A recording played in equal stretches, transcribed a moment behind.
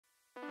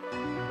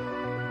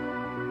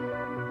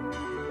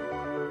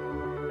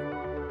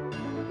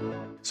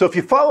So if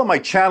you follow my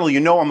channel, you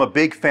know I'm a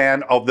big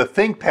fan of the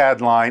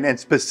ThinkPad line, and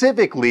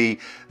specifically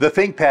the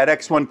ThinkPad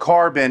X1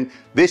 Carbon.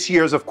 This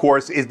year's, of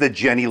course, is the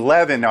Gen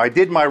 11. Now, I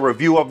did my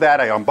review of that.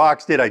 I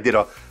unboxed it. I did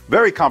a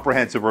very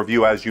comprehensive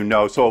review, as you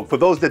know. So for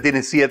those that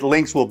didn't see it,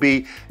 links will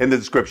be in the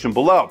description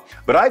below.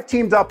 But I've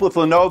teamed up with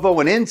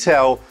Lenovo and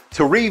Intel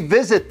to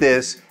revisit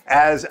this,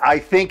 as I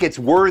think it's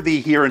worthy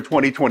here in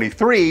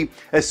 2023,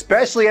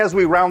 especially as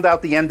we round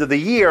out the end of the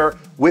year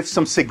with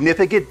some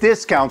significant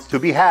discounts to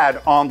be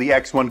had on the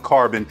X1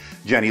 Carbon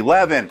Gen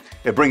 11.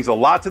 It brings a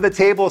lot to the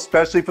table,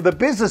 especially for the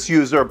business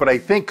user, but I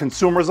think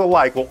consumers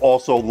alike will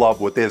also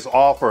love what this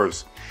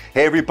offers.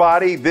 Hey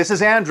everybody, this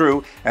is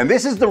Andrew, and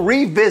this is the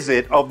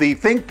revisit of the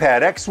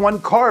ThinkPad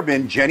X1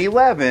 Carbon Gen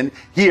 11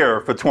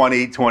 here for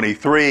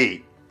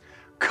 2023.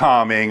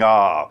 Coming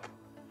up.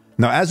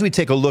 Now, as we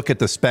take a look at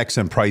the specs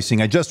and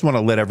pricing, I just want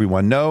to let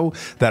everyone know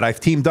that I've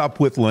teamed up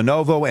with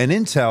Lenovo and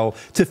Intel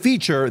to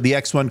feature the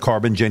X1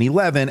 Carbon Gen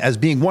 11 as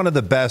being one of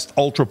the best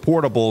ultra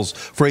portables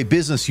for a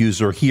business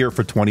user here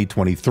for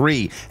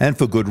 2023, and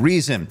for good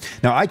reason.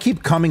 Now, I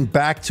keep coming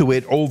back to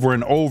it over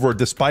and over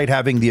despite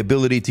having the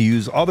ability to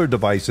use other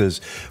devices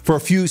for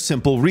a few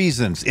simple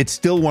reasons. It's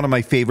still one of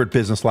my favorite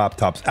business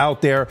laptops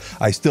out there.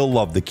 I still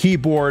love the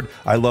keyboard.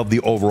 I love the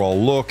overall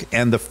look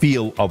and the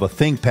feel of a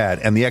ThinkPad,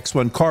 and the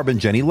X1 Carbon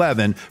Gen 11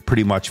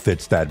 pretty much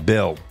fits that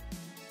bill.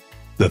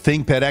 The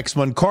ThinkPad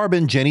X1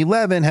 Carbon Gen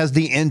 11 has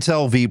the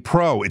Intel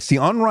vPro. It's the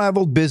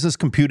unrivaled business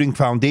computing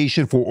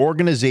foundation for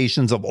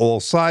organizations of all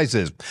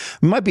sizes.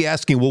 You might be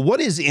asking, well, what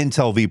is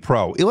Intel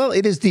vPro? Well,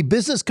 it is the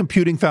business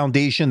computing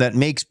foundation that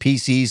makes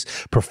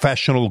PCs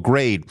professional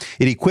grade.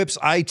 It equips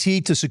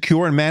IT to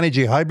secure and manage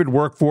a hybrid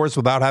workforce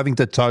without having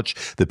to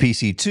touch the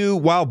PC too,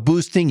 while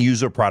boosting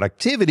user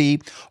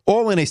productivity,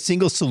 all in a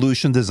single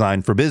solution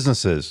designed for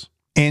businesses.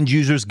 End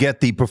users get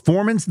the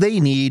performance they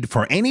need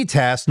for any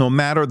task, no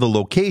matter the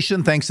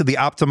location, thanks to the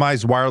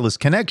optimized wireless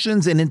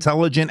connections and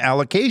intelligent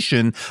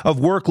allocation of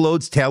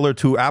workloads tailored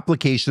to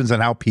applications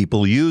and how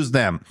people use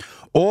them.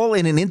 All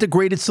in an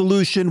integrated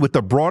solution with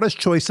the broadest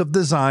choice of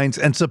designs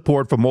and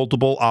support for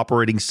multiple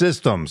operating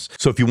systems.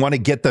 So if you want to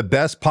get the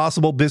best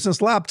possible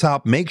business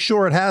laptop, make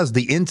sure it has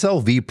the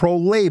Intel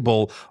vPro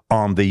label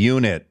on the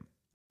unit.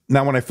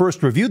 Now, when I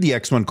first reviewed the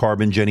X1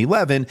 Carbon Gen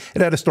 11,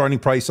 it had a starting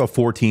price of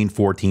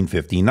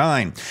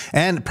 $1,459,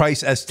 and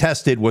price as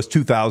tested was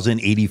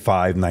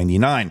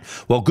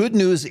 $2,085.99. Well, good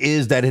news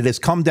is that it has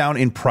come down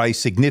in price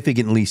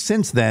significantly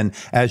since then.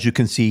 As you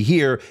can see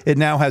here, it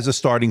now has a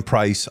starting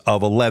price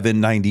of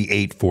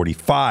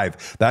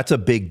 $1,198.45. That's a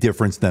big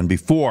difference than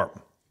before.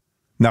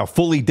 Now,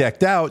 fully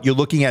decked out, you're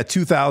looking at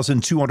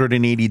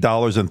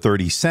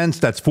 $2,280.30.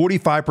 That's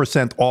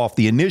 45% off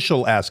the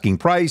initial asking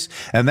price,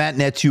 and that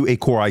nets you a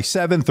Core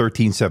i7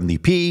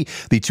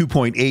 1370p, the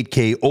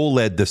 2.8K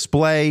OLED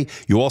display.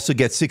 You also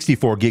get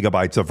 64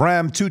 gigabytes of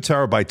RAM, 2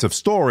 terabytes of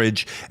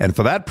storage, and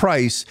for that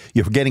price,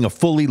 you're getting a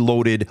fully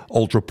loaded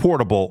ultra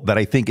portable that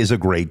I think is a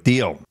great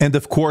deal. And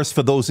of course,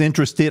 for those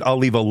interested, I'll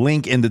leave a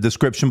link in the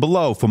description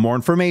below for more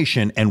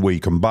information and where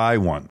you can buy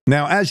one.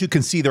 Now, as you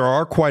can see, there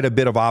are quite a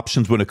bit of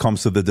options when it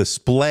comes to the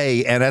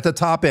display, and at the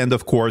top end,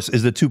 of course,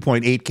 is the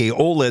 2.8K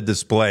OLED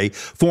display,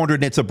 400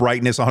 nits of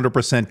brightness,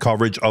 100%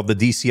 coverage of the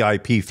DCI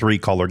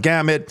P3 color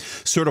gamut,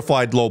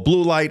 certified low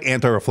blue light,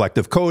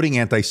 anti-reflective coating,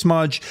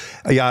 anti-smudge,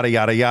 yada,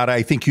 yada, yada.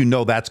 I think you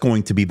know that's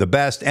going to be the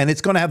best, and it's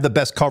going to have the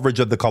best coverage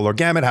of the color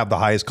gamut, have the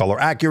highest color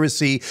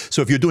accuracy.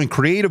 So if you're doing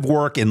creative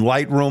work in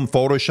Lightroom,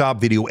 Photoshop,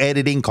 video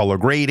editing, color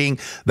grading,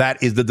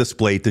 that is the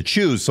display to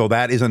choose. So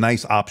that is a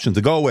nice option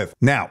to go with.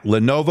 Now,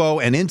 Lenovo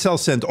and Intel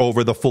sent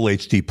over the Full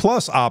HD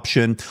Plus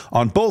option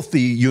on both the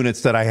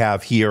units that I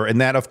have here, and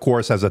that, of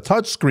course, has a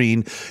touch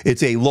screen.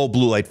 It's a low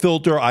blue light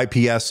filter,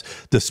 IPS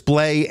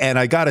display, and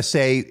I gotta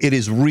say, it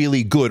is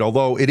really good.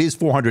 Although it is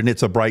 400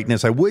 nits of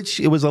brightness, I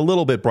wish it was a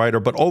little bit brighter,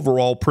 but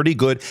overall, pretty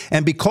good.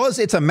 And because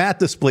it's a matte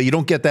display, you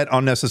don't get that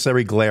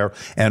unnecessary glare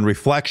and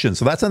reflection.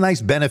 So that's a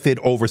nice benefit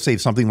over, say,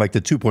 something like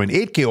the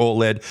 2.8K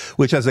OLED,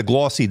 which has a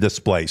glossy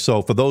display.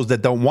 So for those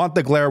that don't want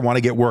the glare, want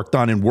to get work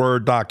done in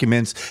Word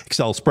documents,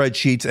 Excel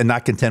spreadsheets, and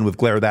not contend with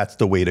glare, that's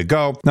the way to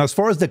go. Now, as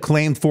far as the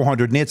claimed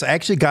 400 nits, I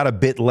actually got a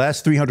bit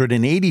less,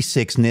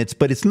 386 nits,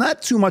 but it's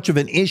not too much of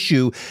an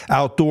issue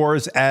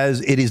outdoors,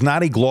 as it is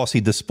not a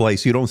glossy display,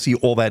 so you don't see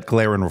all that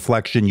glare and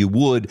reflection you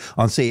would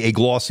on, say, a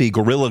glossy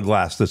Gorilla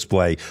Glass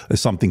display or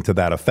something to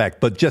that effect,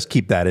 but just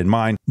keep that in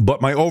mind.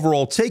 But my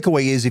overall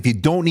takeaway is, if you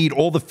don't need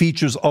all the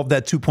features of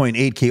that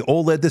 2.8K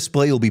OLED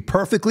display, you'll be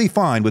perfectly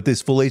fine with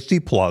this Full HD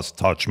Plus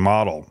touch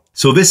model.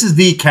 So this is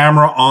the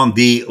camera on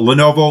the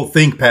Lenovo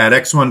ThinkPad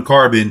X1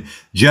 Carbon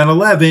Gen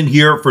 11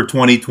 here for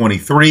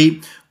 2023.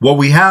 What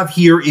we have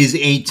here is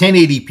a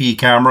 1080p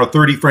camera,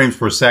 30 frames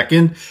per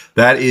second.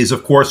 That is,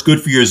 of course,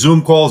 good for your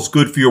Zoom calls,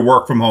 good for your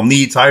work from home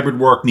needs, hybrid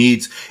work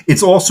needs.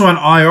 It's also an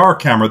IR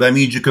camera. That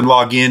means you can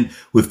log in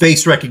with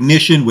face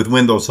recognition with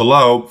Windows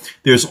Hello.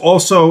 There's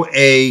also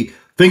a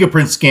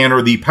fingerprint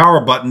scanner. The power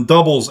button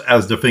doubles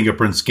as the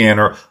fingerprint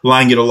scanner,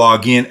 allowing you to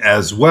log in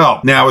as well.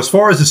 Now, as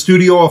far as the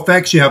studio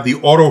effects, you have the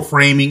auto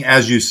framing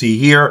as you see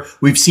here.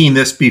 We've seen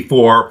this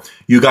before.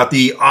 You got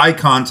the eye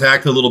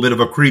contact, a little bit of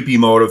a creepy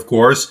mode, of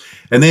course.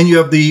 And then you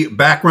have the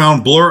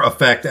background blur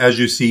effect as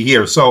you see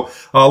here. So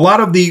a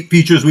lot of the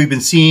features we've been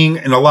seeing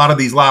in a lot of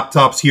these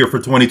laptops here for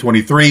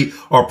 2023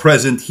 are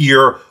present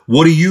here.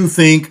 What do you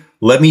think?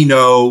 Let me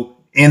know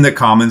in the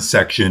comments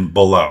section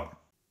below.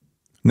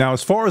 Now,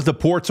 as far as the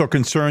ports are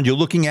concerned, you're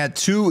looking at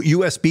two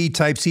USB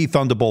Type-C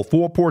Thunderbolt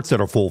 4 ports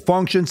that are full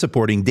function,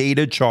 supporting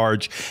data,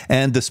 charge,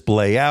 and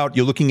display out.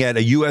 You're looking at a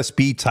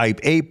USB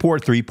Type-A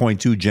port,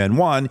 3.2 Gen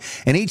 1,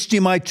 an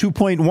HDMI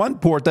 2.1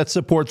 port that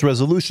supports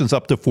resolutions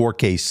up to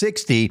 4K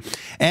 60.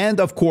 And,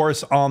 of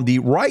course, on the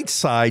right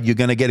side, you're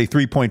going to get a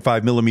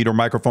 3.5 millimeter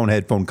microphone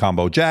headphone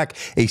combo jack,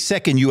 a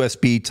second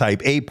USB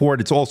Type-A port.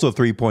 It's also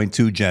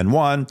 3.2 Gen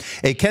 1,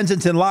 a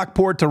Kensington lock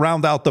port to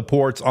round out the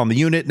ports on the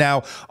unit.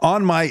 Now,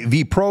 on my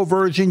vPro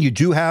version, you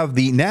do have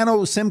the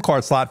nano SIM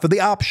card slot for the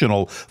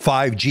optional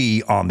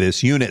 5G on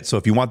this unit. So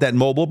if you want that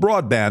mobile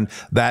broadband,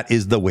 that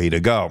is the way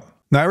to go.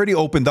 Now, I already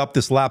opened up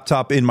this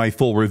laptop in my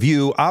full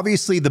review.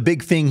 Obviously, the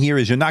big thing here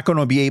is you're not going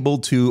to be able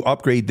to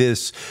upgrade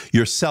this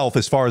yourself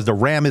as far as the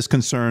RAM is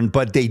concerned,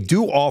 but they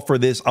do offer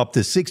this up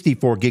to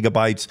 64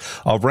 gigabytes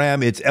of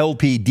RAM. It's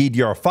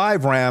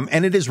LPDDR5 RAM,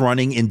 and it is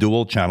running in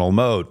dual channel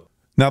mode.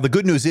 Now, the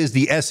good news is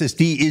the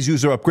SSD is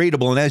user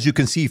upgradable, and as you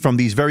can see from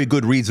these very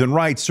good reads and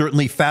writes,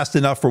 certainly fast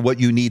enough for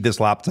what you need this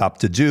laptop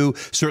to do,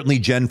 certainly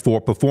Gen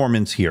 4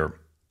 performance here.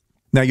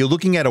 Now, you're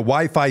looking at a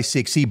Wi-Fi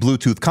 6E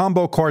Bluetooth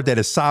combo card that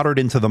is soldered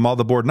into the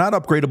motherboard, not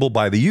upgradable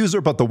by the user,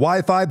 but the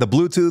Wi-Fi, the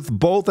Bluetooth,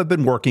 both have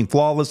been working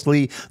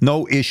flawlessly,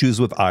 no issues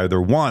with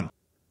either one.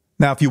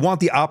 Now, if you want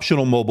the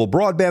optional mobile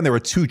broadband, there are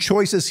two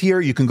choices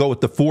here. You can go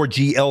with the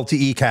 4G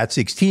LTE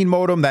Cat16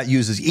 modem that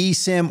uses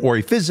eSIM or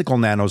a physical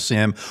nano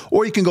SIM,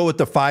 or you can go with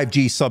the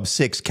 5G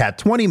Sub-6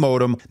 Cat20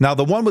 modem. Now,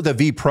 the one with the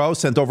vPro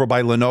sent over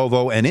by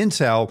Lenovo and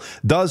Intel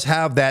does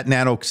have that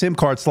nano SIM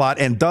card slot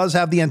and does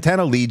have the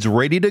antenna leads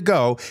ready to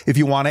go if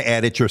you want to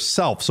add it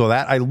yourself. So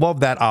I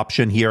love that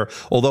option here,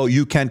 although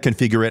you can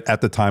configure it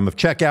at the time of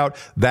checkout.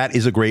 That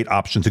is a great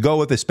option to go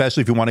with,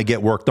 especially if you want to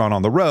get work done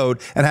on the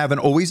road and have an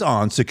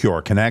always-on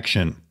secure connection.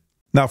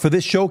 Now, for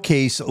this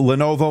showcase,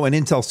 Lenovo and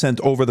Intel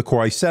sent over the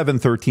Core i7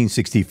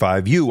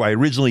 1365U. I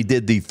originally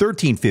did the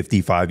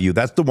 1355U.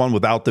 That's the one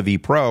without the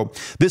vPro.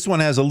 This one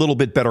has a little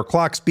bit better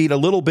clock speed, a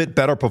little bit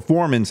better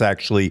performance,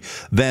 actually,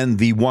 than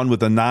the one with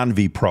the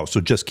non-vPro.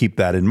 So just keep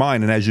that in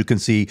mind. And as you can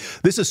see,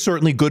 this is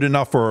certainly good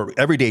enough for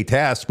everyday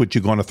tasks, which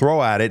you're going to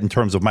throw at it in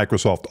terms of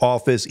Microsoft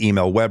Office,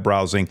 email, web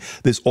browsing.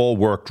 This all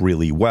worked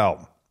really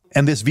well.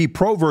 And this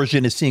vPro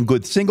version is seeing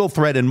good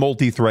single-thread and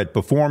multi-thread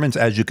performance,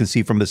 as you can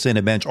see from the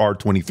Cinebench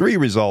R23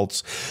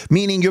 results,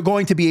 meaning you're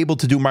going to be able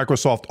to do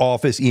Microsoft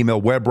Office,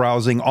 email, web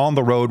browsing on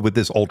the road with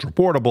this ultra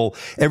portable.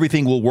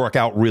 Everything will work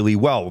out really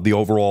well. The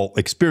overall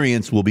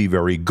experience will be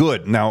very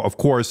good. Now, of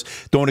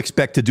course, don't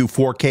expect to do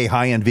 4K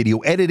high-end video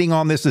editing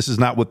on this. This is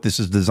not what this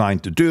is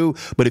designed to do.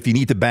 But if you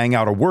need to bang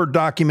out a Word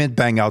document,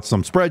 bang out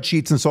some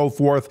spreadsheets and so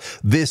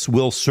forth, this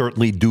will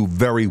certainly do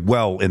very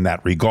well in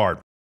that regard.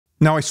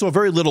 Now, I saw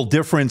very little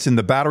difference in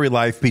the battery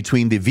life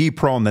between the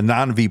vPro and the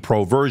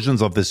non-vPro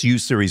versions of this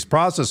U-series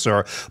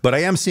processor, but I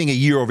am seeing a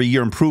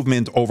year-over-year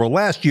improvement over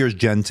last year's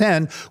Gen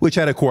 10, which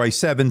had a Core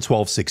i7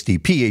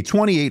 1260p, a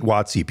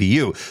 28-watt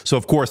CPU. So,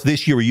 of course,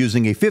 this year we're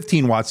using a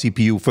 15-watt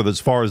CPU for as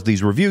far as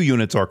these review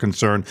units are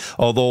concerned,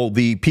 although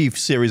the P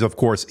series, of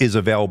course, is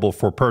available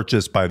for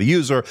purchase by the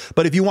user.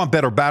 But if you want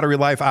better battery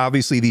life,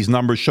 obviously these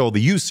numbers show the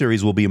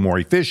U-series will be more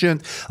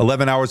efficient.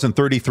 11 hours and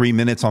 33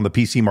 minutes on the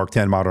PC Mark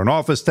X Modern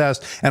Office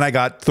test, and I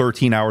got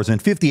 13 hours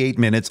and 58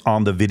 minutes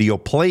on the video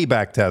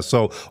playback test.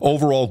 So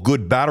overall,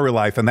 good battery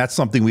life, and that's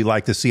something we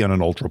like to see on an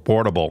ultra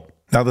portable.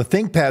 Now, the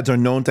ThinkPads are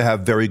known to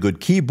have very good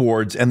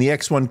keyboards, and the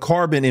X1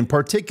 Carbon in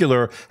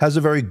particular has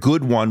a very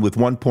good one with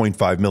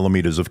 1.5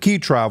 millimeters of key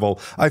travel.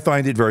 I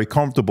find it very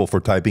comfortable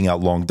for typing out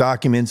long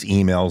documents,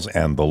 emails,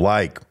 and the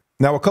like.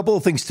 Now, a couple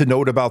of things to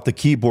note about the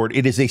keyboard.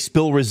 It is a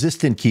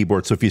spill-resistant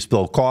keyboard, so if you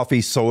spill coffee,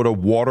 soda,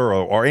 water,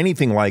 or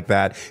anything like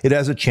that, it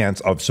has a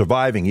chance of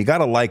surviving. You got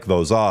to like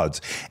those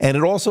odds. And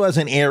it also has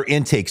an air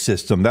intake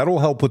system. That will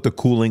help with the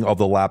cooling of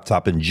the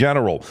laptop in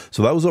general.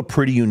 So those are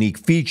pretty unique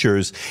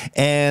features.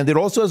 And it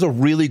also has a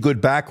really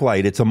good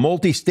backlight. It's a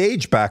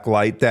multi-stage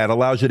backlight that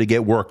allows you to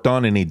get work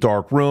done in a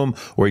dark room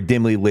or a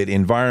dimly lit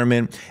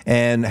environment.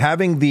 And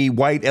having the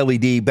white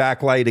LED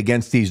backlight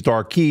against these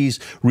dark keys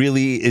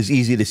really is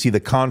easy to see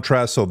the contrast.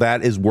 So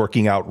that is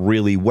working out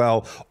really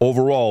well.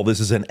 Overall,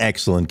 this is an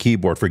excellent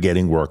keyboard for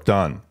getting work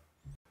done.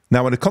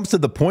 Now, when it comes to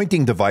the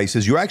pointing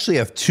devices, you actually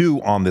have two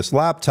on this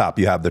laptop.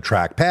 You have the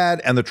trackpad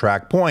and the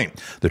track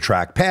point. The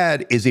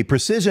trackpad is a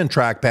precision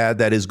trackpad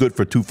that is good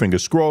for two-finger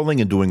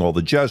scrolling and doing all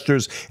the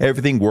gestures.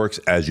 Everything works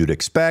as you'd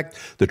expect.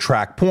 The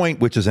track point,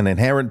 which is an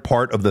inherent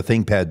part of the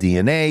ThinkPad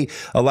DNA,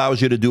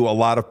 allows you to do a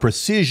lot of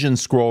precision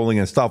scrolling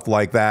and stuff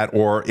like that,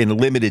 or in a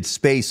limited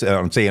space,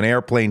 say an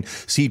airplane,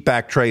 seat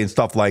back tray and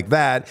stuff like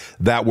that.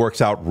 That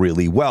works out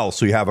really well.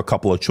 So you have a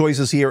couple of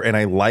choices here, and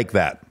I like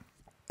that.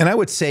 And I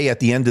would say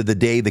at the end of the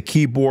day, the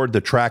keyboard,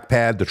 the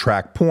trackpad, the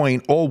track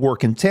point all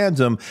work in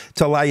tandem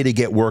to allow you to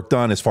get work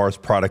done as far as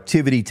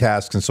productivity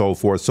tasks and so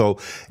forth. So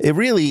it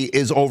really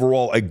is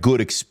overall a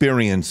good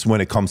experience when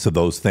it comes to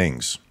those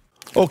things.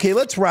 Okay,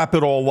 let's wrap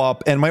it all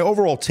up. And my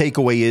overall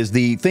takeaway is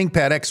the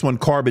ThinkPad X1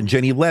 Carbon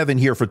Gen 11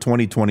 here for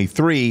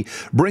 2023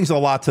 brings a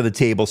lot to the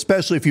table,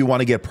 especially if you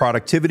want to get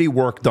productivity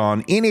work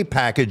done in a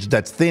package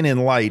that's thin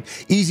and light,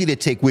 easy to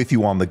take with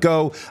you on the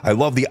go. I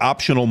love the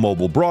optional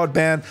mobile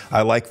broadband.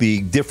 I like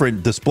the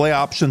different display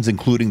options,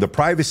 including the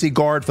privacy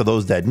guard for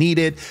those that need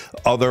it.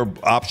 Other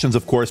options,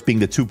 of course, being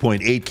the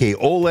 2.8K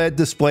OLED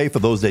display for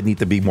those that need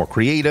to be more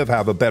creative,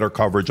 have a better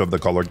coverage of the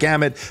color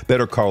gamut,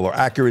 better color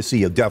accuracy.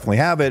 You'll definitely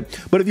have it.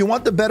 But if you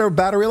want the better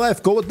battery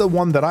life, go with the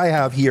one that I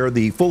have here,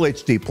 the Full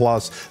HD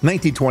Plus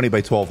 1920 by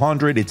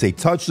 1200. It's a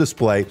touch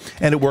display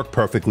and it worked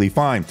perfectly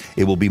fine.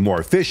 It will be more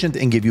efficient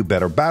and give you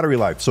better battery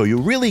life. So you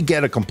really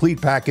get a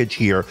complete package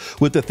here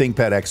with the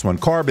ThinkPad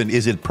X1 Carbon.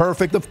 Is it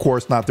perfect? Of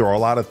course not. There are a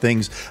lot of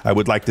things I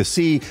would like to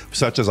see,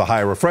 such as a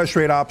higher refresh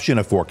rate option,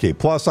 a 4K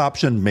plus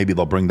option. Maybe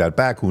they'll bring that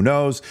back, who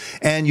knows?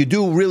 And you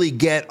do really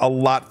get a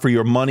lot for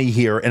your money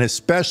here, and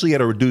especially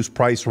at a reduced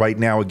price right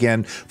now.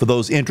 Again, for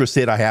those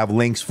interested, I have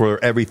links for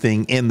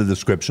everything in the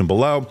description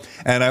below.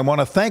 And I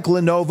want to thank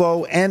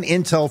Lenovo and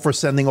Intel for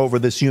sending over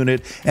this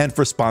unit and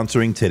for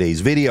sponsoring today's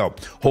video.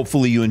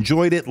 Hopefully you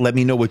enjoyed it. Let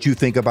me know what you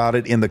think about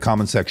it in the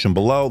comment section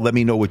below. Let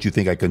me know what you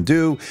think I can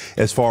do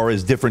as far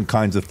as different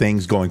kinds of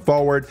things going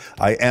forward.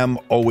 I am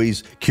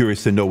always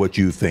curious to know what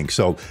you think.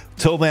 So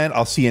till then,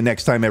 I'll see you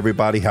next time,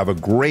 everybody. Have a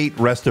great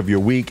rest of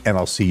your week, and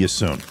I'll see you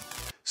soon.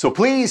 So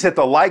please hit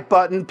the like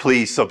button,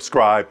 please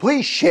subscribe,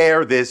 please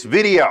share this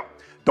video.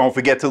 Don't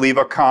forget to leave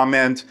a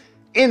comment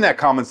in that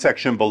comment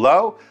section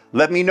below.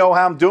 Let me know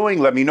how I'm doing.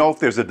 Let me know if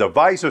there's a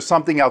device or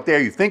something out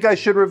there you think I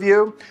should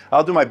review.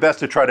 I'll do my best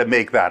to try to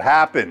make that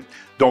happen.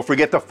 Don't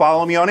forget to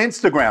follow me on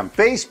Instagram,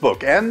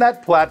 Facebook, and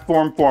that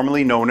platform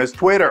formerly known as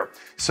Twitter.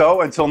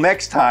 So until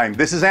next time,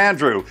 this is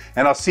Andrew,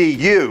 and I'll see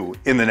you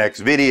in the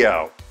next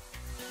video.